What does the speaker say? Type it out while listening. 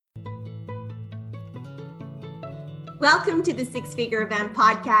Welcome to the Six Figure Event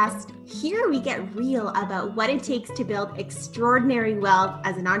Podcast. Here we get real about what it takes to build extraordinary wealth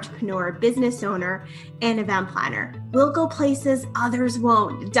as an entrepreneur, business owner, and event planner. We'll go places others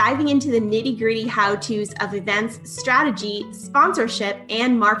won't, diving into the nitty-gritty how-tos of events, strategy, sponsorship,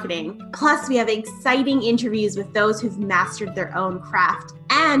 and marketing. Plus, we have exciting interviews with those who've mastered their own craft,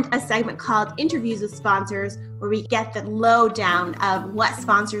 and a segment called Interviews with Sponsors, where we get the lowdown of what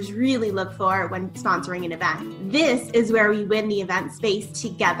sponsors really look for when sponsoring an event. This is where we win the event space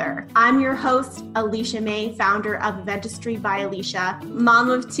together. I'm your host, Alicia May, founder of Eventistry by Alicia,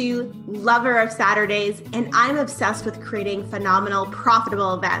 mom of two, lover of Saturdays, and I'm obsessed with creating phenomenal,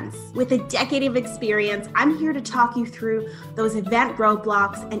 profitable events. With a decade of experience, I'm here to talk you through those event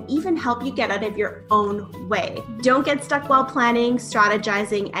roadblocks and even help you get out of your own way. Don't get stuck while planning,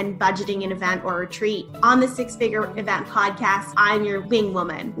 strategizing, and budgeting an event or retreat. On the Six Figure Event Podcast, I'm your wing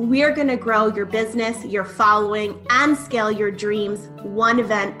woman. We're going to grow your business, your following, and scale your dreams one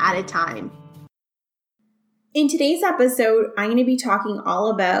event at a time. In today's episode, I'm going to be talking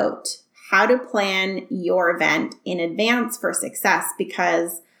all about how to plan your event in advance for success,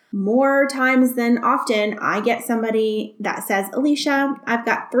 because more times than often, I get somebody that says, Alicia, I've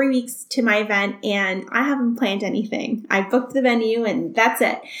got 3 weeks to my event and I haven't planned anything. I booked the venue and that's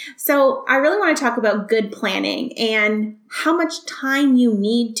it. So I really want to talk about good planning and how much time you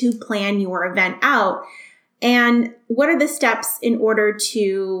need to plan your event out. And what are the steps in order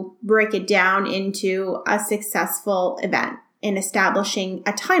to break it down into a successful event and establishing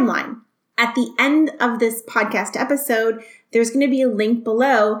a timeline? At the end of this podcast episode, there's going to be a link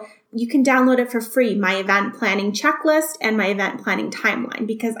below. You can download it for free, my event planning checklist and my event planning timeline,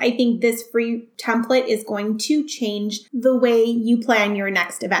 because I think this free template is going to change the way you plan your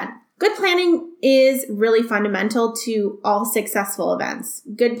next event. Good planning is really fundamental to all successful events.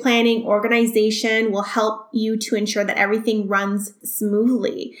 Good planning, organization will help you to ensure that everything runs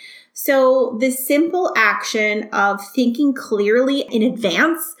smoothly. So the simple action of thinking clearly in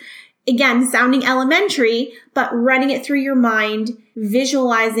advance, again, sounding elementary, but running it through your mind,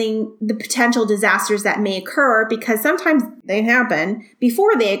 visualizing the potential disasters that may occur, because sometimes they happen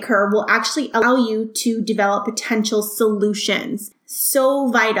before they occur, will actually allow you to develop potential solutions. So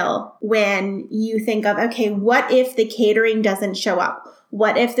vital when you think of, okay, what if the catering doesn't show up?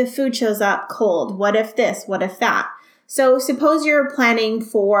 What if the food shows up cold? What if this? What if that? So suppose you're planning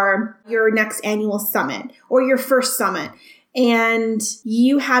for your next annual summit or your first summit, and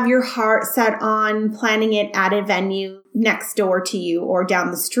you have your heart set on planning it at a venue next door to you or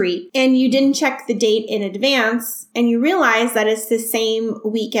down the street, and you didn't check the date in advance, and you realize that it's the same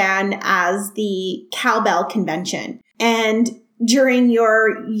weekend as the cowbell convention. And during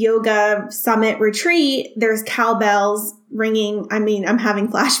your yoga summit retreat, there's cowbells ringing. I mean, I'm having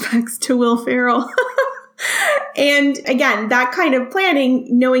flashbacks to Will Ferrell. And again, that kind of planning,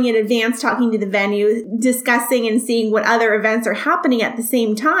 knowing in advance, talking to the venue, discussing and seeing what other events are happening at the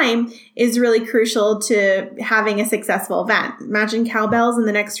same time is really crucial to having a successful event. Imagine cowbells in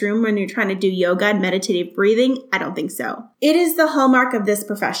the next room when you're trying to do yoga and meditative breathing. I don't think so. It is the hallmark of this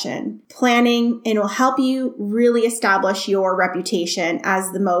profession, planning, and it will help you really establish your reputation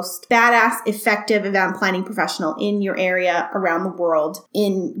as the most badass, effective event planning professional in your area around the world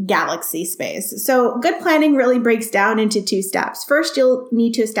in galaxy space. So good planning really breaks down into 2 steps. First, you'll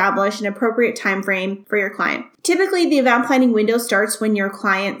need to establish an appropriate time frame for your client. Typically, the event planning window starts when your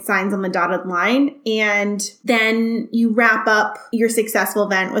client signs on the dotted line, and then you wrap up your successful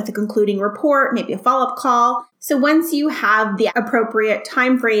event with a concluding report, maybe a follow-up call. So once you have the appropriate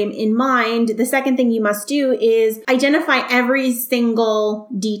time frame in mind, the second thing you must do is identify every single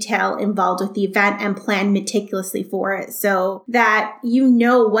detail involved with the event and plan meticulously for it so that you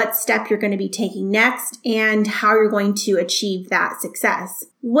know what step you're going to be taking next and how you're going to achieve that success.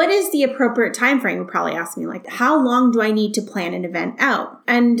 What is the appropriate time frame? You'll probably ask me, like, how long do I need to plan an event out?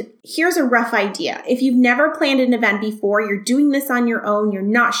 And here's a rough idea. If you've never planned an event before, you're doing this on your own, you're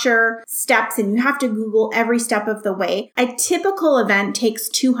not sure steps, and you have to Google every step of the way. A typical event takes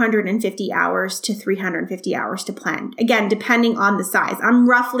 250 hours to 350 hours to plan. Again, depending on the size. I'm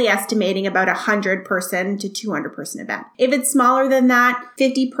roughly estimating about a 100-person to 200-person event. If it's smaller than that,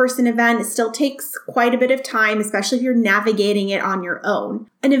 50-person event, it still takes quite a bit of time, especially if you're navigating it on your own.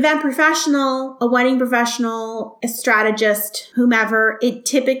 An event professional, a wedding professional, a strategist, whomever, it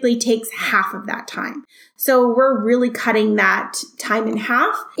typically takes half of that time. So we're really cutting that time in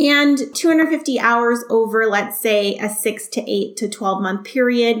half, and 250 hours over, let's say, a 6 to 8 to 12 month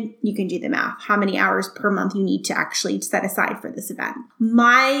period. You can do the math, how many hours per month you need to actually set aside for this event.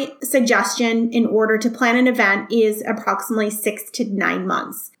 My suggestion in order to plan an event is approximately 6 to 9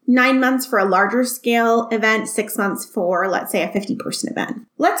 months. 9 months for a larger scale event, 6 months for, let's say, a 50-person event.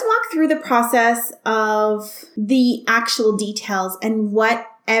 Let's walk through the process of the actual details and what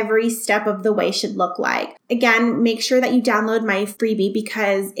every step of the way should look like. Again, make sure that you download my freebie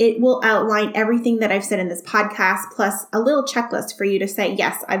because it will outline everything that I've said in this podcast, plus a little checklist for you to say,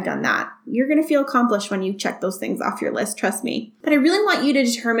 yes, I've done that. You're going to feel accomplished when you check those things off your list, trust me. But I really want you to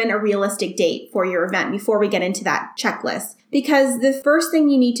determine a realistic date for your event before we get into that checklist. Because the first thing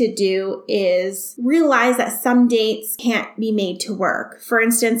you need to do is realize that some dates can't be made to work. For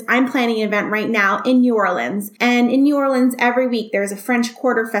instance, I'm planning an event right now in New Orleans. And in New Orleans, every week there's a French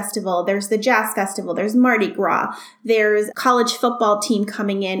Quarter Festival, there's the Jazz Festival, there's Mardi Gras, there's college football team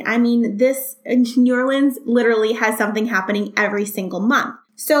coming in. I mean, New Orleans literally has something happening every single month.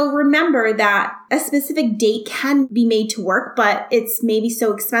 So remember that a specific date can be made to work, but it's maybe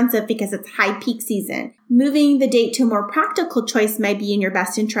so expensive because it's high peak season. Moving the date to a more practical choice might be in your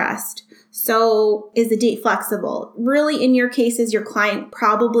best interest. So is the date flexible? Really, in your cases, your client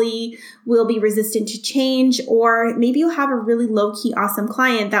probably will be resistant to change, or maybe you'll have a really low-key, awesome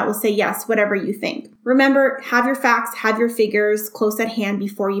client that will say yes, whatever you think. Remember, have your facts, have your figures close at hand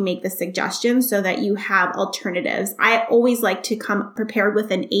before you make the suggestion so that you have alternatives. I always like to come prepared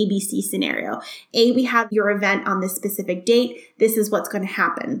with an ABC scenario. A, we have your event on this specific date. This is what's going to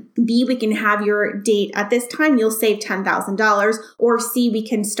happen. B, we can have your date at this time. You'll save $10,000. Or C, we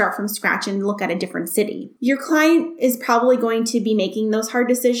can start from scratch and look at a different city. Your client is probably going to be making those hard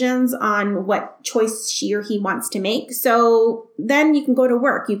decisions on what choice she or he wants to make. So then you can go to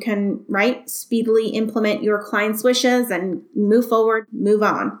work. You can, speedily implement your client's wishes and move forward, move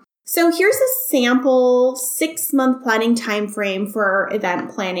on. So here's a sample 6-month planning time frame for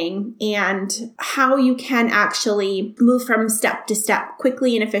event planning and how you can actually move from step to step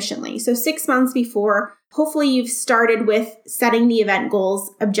quickly and efficiently. So 6 months before, hopefully you've started with setting the event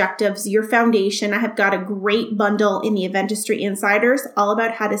goals, objectives, your foundation. I have got a great bundle in the Eventistry Insiders all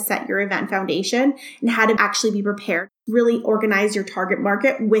about how to set your event foundation and how to actually be prepared. Really organize your target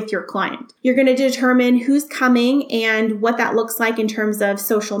market with your client. You're going to determine who's coming and what that looks like in terms of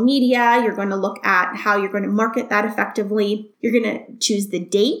social media. You're going to look at how you're going to market that effectively. You're going to choose the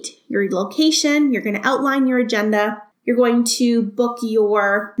date, your location. You're going to outline your agenda. You're going to book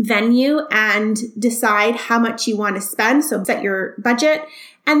your venue and decide how much you want to spend. So set your budget.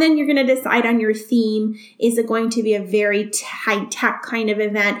 And then you're going to decide on your theme. Is it going to be a very high-tech kind of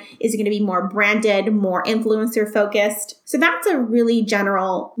event? Is it going to be more branded, more influencer focused? So that's a really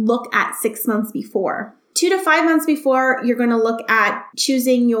general look at 6 months before. 2 to 5 months before, you're going to look at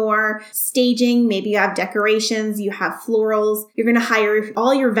choosing your staging. Maybe you have decorations, you have florals. You're going to hire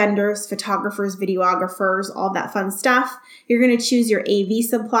all your vendors, photographers, videographers, all that fun stuff. You're going to choose your AV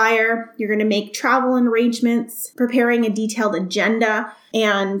supplier. You're going to make travel arrangements, preparing a detailed agenda,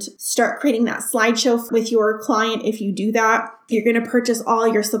 and start creating that slideshow with your client if you do that. You're going to purchase all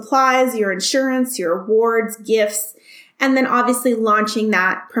your supplies, your insurance, your awards, gifts, and then obviously launching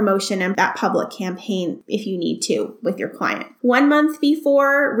that promotion and that public campaign if you need to with your client. 1 month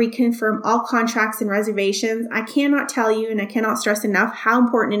before, reconfirm all contracts and reservations. I cannot tell you and I cannot stress enough how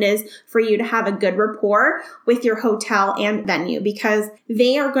important it is for you to have a good rapport with your hotel and venue because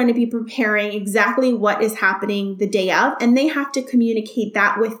they are going to be preparing exactly what is happening the day of and they have to communicate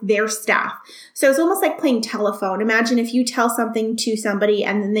that with their staff. So it's almost like playing telephone. Imagine if you tell something to somebody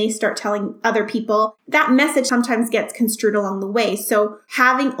and then they start telling other people. That message sometimes gets construed along the way. So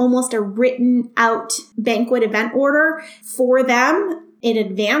having almost a written out banquet event order for them in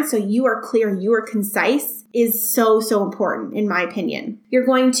advance so you are clear, you are concise is so important in my opinion. You're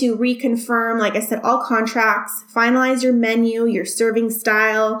going to reconfirm, like I said, all contracts, finalize your menu, your serving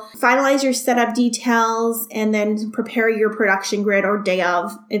style, finalize your setup details, and then prepare your production grid or day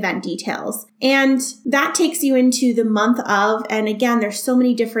of event details. And that takes you into the month of, and again, there's so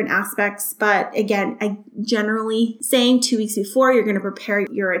many different aspects, but again, I generally saying 2 weeks before, you're going to prepare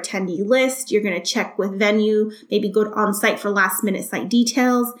your attendee list, you're going to check with venue, maybe go on site for last minute site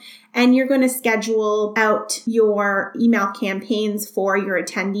details. and you're going to schedule out your email campaigns for your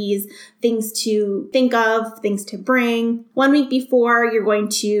attendees, things to think of, things to bring. 1 week before, you're going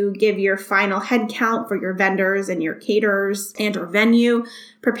to give your final head count for your vendors and your caterers and or venue,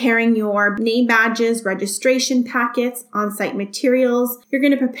 preparing your name badges, registration packets, on-site materials. You're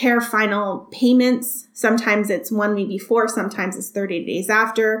going to prepare final payments. Sometimes it's 1 week before, sometimes it's 30 days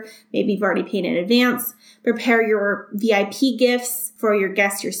after. Maybe you've already paid in advance. Prepare your VIP gifts for your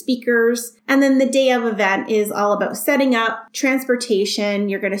guests, your speakers. And then the day of event is all about setting up, transportation.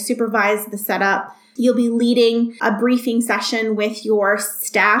 You're going to supervise the setup. You'll be leading a briefing session with your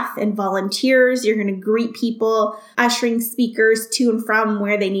staff and volunteers. You're going to greet people, ushering speakers to and from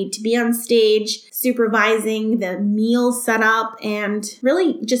where they need to be on stage, supervising the meal setup, and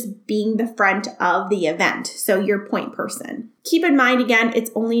really just being the front of the event. So your point person. Keep in mind, again,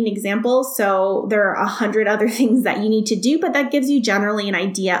 it's only an example, so there are 100 other things that you need to do, but that gives you generally an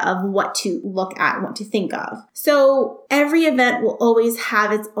idea of what to look at, what to think of. So every event will always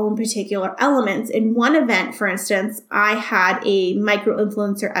have its own particular elements. In one event, for instance, I had a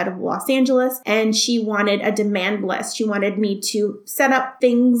micro-influencer out of Los Angeles, and she wanted a demand list. She wanted me to set up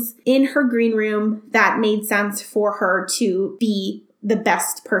things in her green room that made sense for her to be the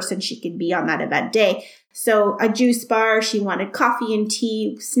best person she could be on that event day. So a juice bar, she wanted coffee and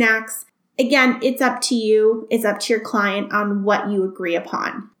tea, snacks. Again, it's up to you. It's up to your client on what you agree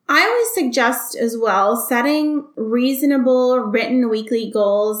upon. I always suggest as well setting reasonable written weekly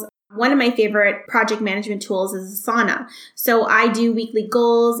goals. One of my favorite project management tools is Asana. So I do weekly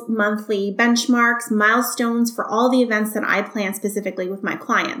goals, monthly benchmarks, milestones for all the events that I plan specifically with my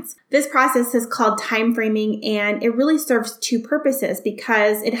clients. This process is called time framing, and it really serves two purposes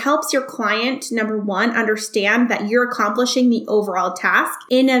because it helps your client, number one, understand that you're accomplishing the overall task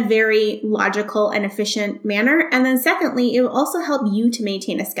in a very logical and efficient manner. And then secondly, it will also help you to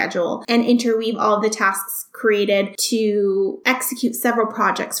maintain a schedule and interweave all of the tasks created to execute several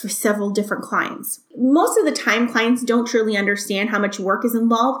projects for several different clients. Most of the time, clients don't truly understand how much work is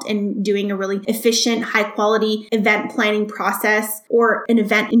involved in doing a really efficient, high quality event planning process or an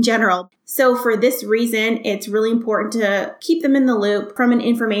event in general. So for this reason, it's really important to keep them in the loop from an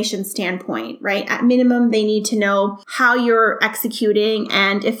information standpoint, right? At minimum, they need to know how you're executing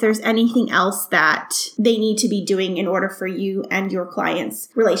and if there's anything else that they need to be doing in order for you and your client's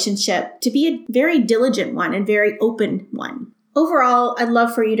relationship to be a very diligent one and very open one. Overall, I'd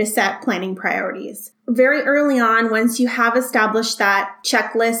love for you to set planning priorities. Very early on, once you have established that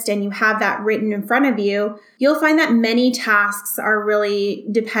checklist and you have that written in front of you, you'll find that many tasks are really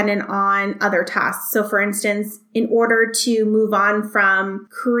dependent on other tasks. So for instance, in order to move on from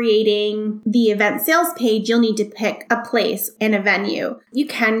creating the event sales page, you'll need to pick a place and a venue. You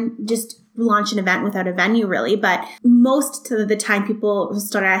can just launch an event without a venue really, but most of the time people will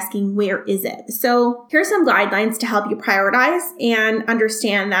start asking, where is it? So here's some guidelines to help you prioritize and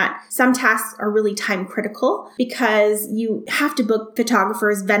understand that some tasks are really time critical because you have to book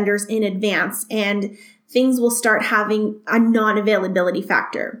photographers, vendors in advance, and things will start having a non-availability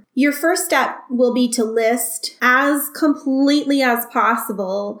factor. Your first step will be to list as completely as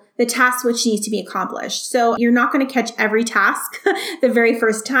possible the tasks which needs to be accomplished. So you're not going to catch every task the very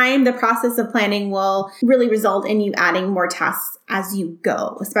first time. The process of planning will really result in you adding more tasks as you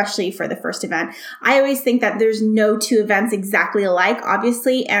go, especially for the first event. I always think that there's no two events exactly alike,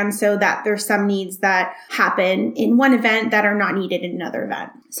 obviously, and so that there's some needs that happen in one event that are not needed in another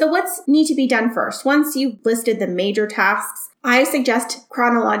event. So what's need to be done first? Once you've listed the major tasks, I suggest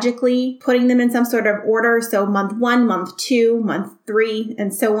chronologically putting them in some sort of order. So month 1, month 2, month 3,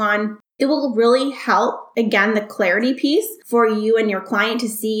 and so on. It will really help, again, the clarity piece for you and your client to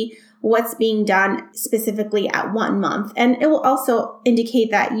see what's being done specifically at 1 month. And it will also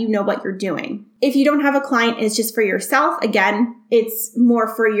indicate that you know what you're doing. If you don't have a client, it's just for yourself. Again, it's more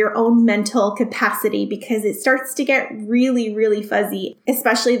for your own mental capacity because it starts to get really, really fuzzy,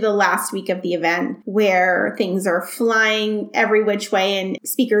 especially the last week of the event where things are flying every which way and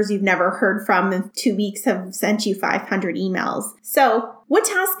speakers you've never heard from in 2 weeks have sent you 500 emails. So what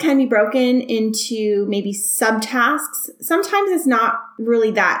tasks can be broken into maybe subtasks? Sometimes it's not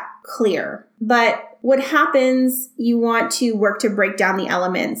really that clear, but what happens, you want to work to break down the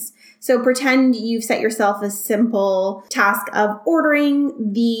elements. So pretend you've set yourself a simple task of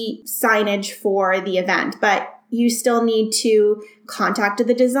ordering the signage for the event, but you still need to contact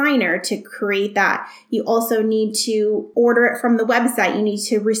the designer to create that. You also need to order it from the website. You need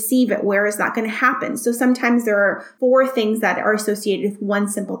to receive it. Where is that going to happen? So sometimes there are 4 things that are associated with one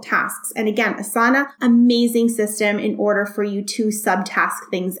simple task. And again, Asana, amazing system in order for you to subtask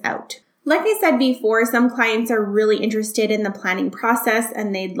things out. Like I said before, some clients are really interested in the planning process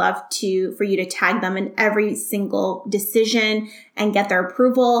and they'd love for you to tag them in every single decision and get their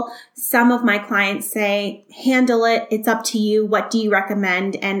approval. Some of my clients say, handle it. It's up to you. What do you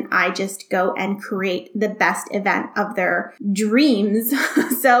recommend? And I just go and create the best event of their dreams.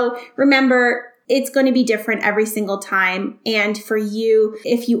 So remember, it's going to be different every single time. And for you,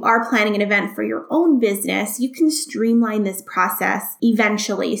 if you are planning an event for your own business, you can streamline this process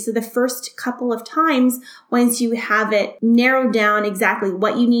eventually. So the first couple of times, once you have it narrowed down exactly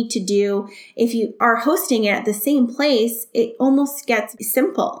what you need to do, if you are hosting it at the same place, it almost gets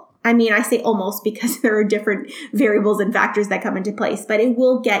simple. I mean, I say almost because there are different variables and factors that come into place, but it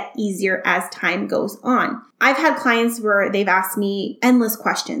will get easier as time goes on. I've had clients where they've asked me endless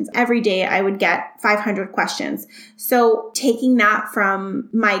questions. Every day I would get 500 questions. So taking that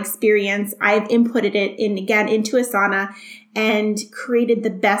from my experience, I've inputted it into Asana and created the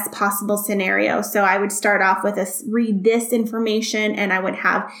best possible scenario. So I would start off with read this information and I would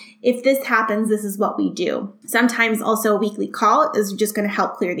have, if this happens, this is what we do. Sometimes also a weekly call is just going to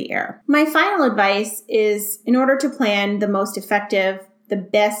help clear the air. My final advice is, in order to plan the most effective, the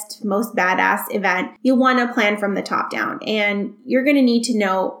best, most badass event, you'll want to plan from the top down. And you're going to need to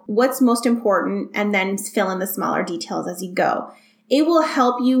know what's most important and then fill in the smaller details as you go. It will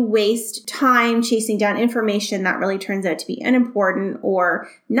help you waste time chasing down information that really turns out to be unimportant or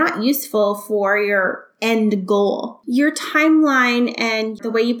not useful for your end goal. Your timeline and the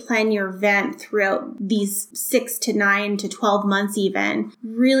way you plan your event throughout these 6 to 9 to 12 months even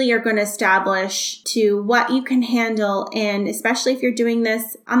really are going to establish to what you can handle. And especially if you're doing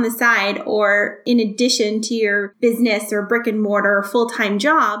this on the side or in addition to your business or brick and mortar or full-time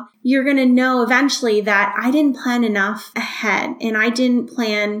job, you're going to know eventually that I didn't plan enough ahead and I didn't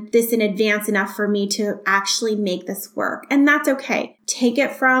plan this in advance enough for me to actually make this work. And that's okay. Take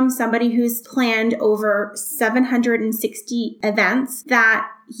it from somebody who's planned over 760 events that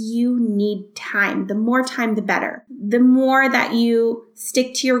you need time. The more time, the better. The more that you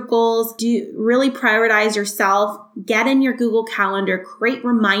stick to your goals, do really prioritize yourself, get in your Google Calendar, create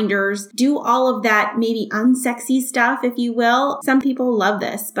reminders, do all of that maybe unsexy stuff, if you will. Some people love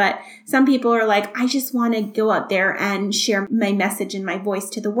this, but some people are like, I just want to go out there and share my message and my voice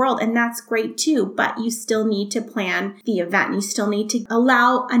to the world. And that's great too, but you still need to plan the event. You still need to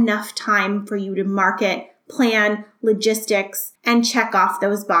allow enough time for you to market, plan, logistics, and check off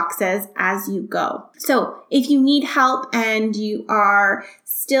those boxes as you go. So if you need help and you are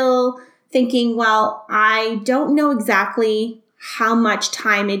still thinking, well, I don't know exactly how much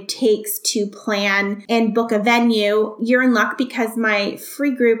time it takes to plan and book a venue, you're in luck because my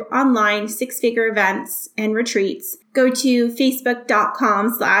free group online, 6-Figure Events and Retreats, go to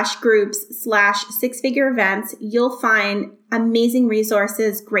facebook.com/groups/6-Figure Events. You'll find amazing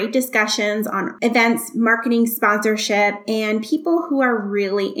resources, great discussions on events, marketing, sponsorship, and people who are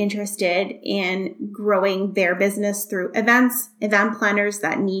really interested in growing their business through events, event planners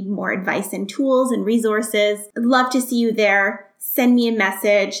that need more advice and tools and resources. I'd love to see you there. Send me a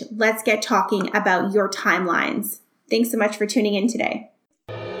message. Let's get talking about your timelines. Thanks so much for tuning in today.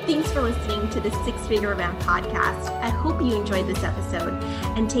 Thanks for listening to the 6-Figure Event Podcast. I hope you enjoyed this episode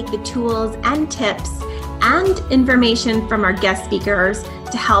and take the tools and tips and information from our guest speakers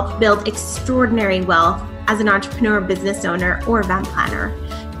to help build extraordinary wealth as an entrepreneur, business owner, or event planner.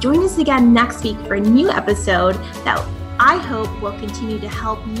 Join us again next week for a new episode that I hope will continue to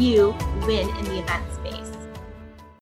help you win in the event space.